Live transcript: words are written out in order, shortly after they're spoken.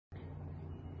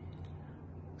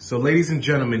So ladies and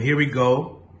gentlemen, here we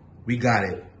go. We got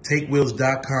it.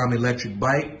 TakeWheels.com electric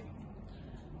bike,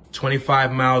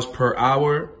 25 miles per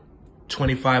hour,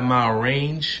 25-mile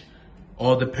range.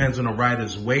 All depends on the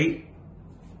rider's weight,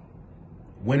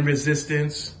 wind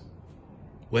resistance,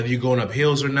 whether you're going up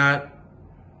hills or not.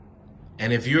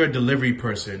 And if you're a delivery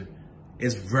person,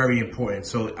 it's very important.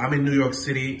 So I'm in New York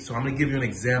City, so I'm gonna give you an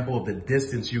example of the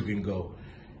distance you can go.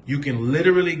 You can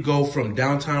literally go from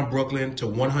downtown Brooklyn to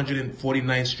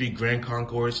 149th Street Grand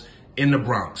Concourse in the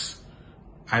Bronx.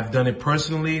 I've done it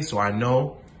personally, so I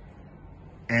know.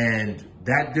 And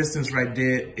that distance right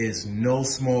there is no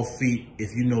small feat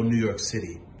if you know New York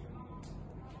City.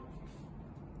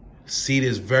 Seat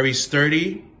is very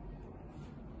sturdy.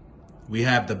 We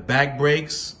have the back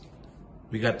brakes.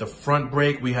 We got the front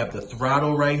brake. We have the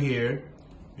throttle right here.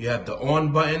 We have the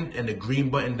on button, and the green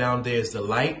button down there is the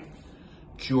light.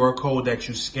 QR code that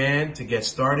you scan to get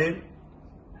started.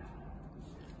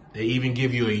 They even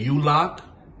give you a U-lock.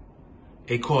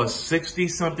 It costs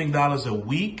 $60-something a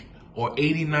week or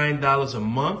 $89 a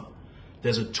month.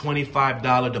 There's a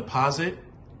 $25 deposit,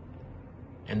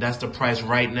 and that's the price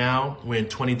right now. We're in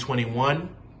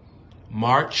 2021,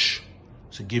 March,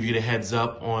 to give you the heads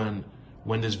up on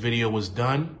when this video was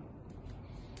done.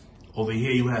 Over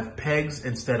here you have pegs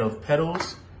instead of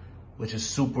pedals, which is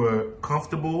super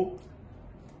comfortable.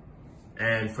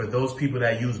 And for those people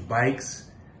that use bikes,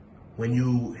 when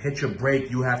you hit your brake,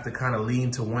 you have to kind of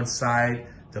lean to one side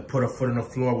to put a foot on the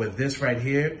floor. With this right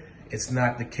here, it's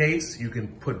not the case. You can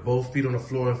put both feet on the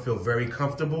floor and feel very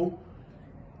comfortable.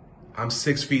 I'm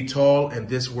 6 feet tall and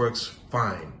this works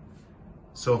fine.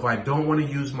 So if I don't want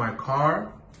to use my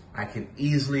car, I can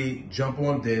easily jump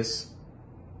on this,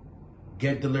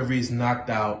 get deliveries knocked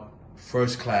out,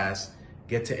 first class,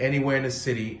 get to anywhere in the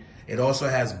city. It also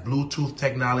has Bluetooth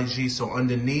technology, so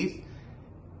underneath,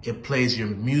 it plays your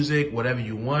music, whatever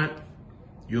you want.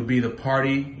 You'll be the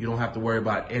party. You don't have to worry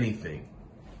about anything.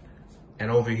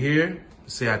 And over here,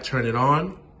 say I turn it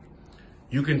on.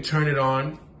 You can turn it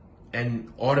on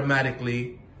and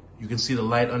automatically, you can see the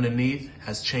light underneath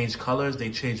has changed colors. They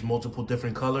change multiple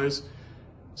different colors.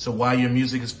 So while your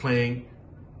music is playing,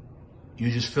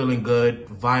 you're just feeling good,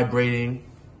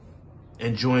 vibrating,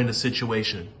 enjoying the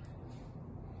situation.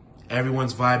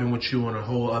 Everyone's vibing with you on a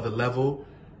whole other level,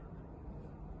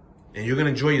 and you're gonna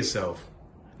enjoy yourself.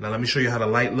 Now let me show you how the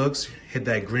light looks. Hit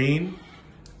that green.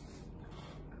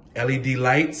 LED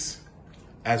lights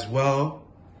as well.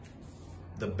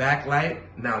 The back light.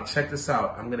 Now check this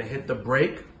out. I'm gonna hit the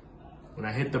brake. When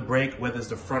I hit the brake, whether it's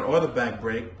the front or the back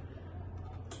brake,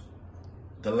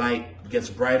 the light gets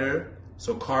brighter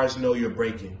so cars know you're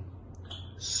braking.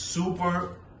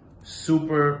 Super,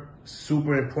 super,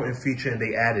 super important feature, and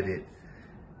they added it.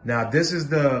 Now this is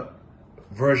the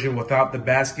version without the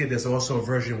basket. There's also a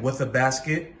version with a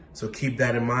basket, so keep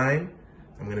that in mind.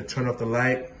 I'm gonna turn off the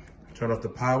light, turn off the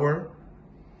power.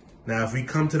 Now if we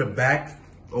come to the back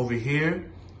over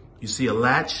here, you see a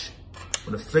latch. I'm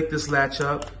gonna flick this latch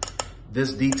up.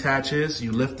 This detaches,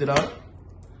 you lift it up,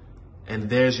 and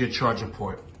there's your charger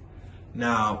port.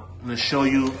 Now I'm gonna show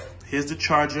you, here's the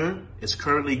charger. It's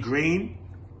currently green.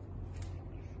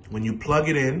 When you plug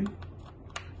it in,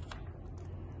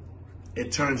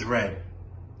 it turns red.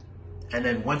 And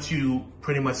then once you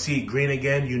pretty much see it green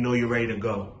again, you know you're ready to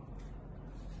go.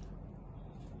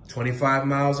 25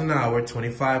 miles an hour,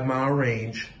 25-mile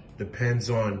range, depends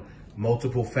on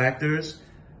multiple factors.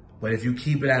 But if you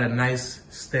keep it at a nice,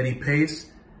 steady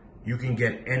pace, you can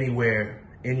get anywhere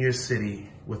in your city,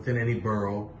 within any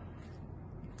borough,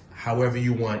 however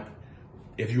you want.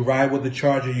 If you ride with the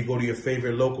charger, you go to your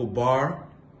favorite local bar,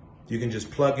 you can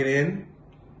just plug it in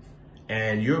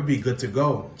and you'll be good to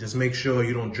go. Just make sure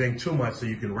you don't drink too much so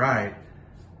you can ride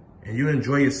and you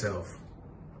enjoy yourself.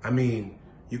 I mean,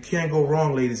 you can't go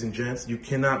wrong, ladies and gents. You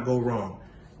cannot go wrong.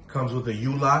 It comes with a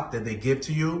U-lock that they give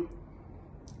to you.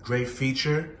 Great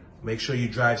feature. Make sure you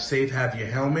drive safe, have your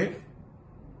helmet,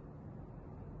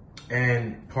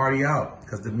 and party out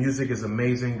because the music is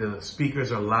amazing. The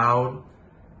speakers are loud.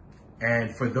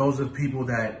 And for those of people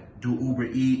that do Uber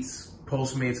Eats,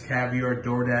 Postmates, Caviar,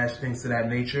 DoorDash, things of that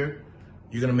nature,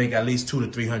 you're gonna make at least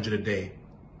 $200 to $300 a day.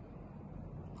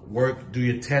 Work, do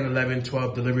your 10, 11,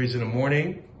 12 deliveries in the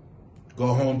morning,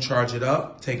 go home, charge it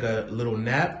up, take a little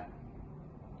nap,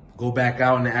 go back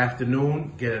out in the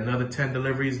afternoon, get another 10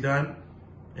 deliveries done,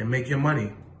 and make your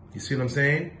money. You see what I'm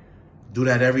saying? Do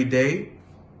that every day.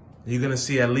 You're gonna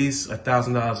see at least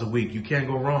 $1,000 a week. You can't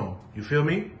go wrong. You feel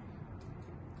me?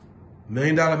 $1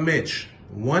 Million Mitch,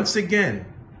 once again,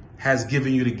 has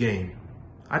given you the game.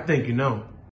 I think you know.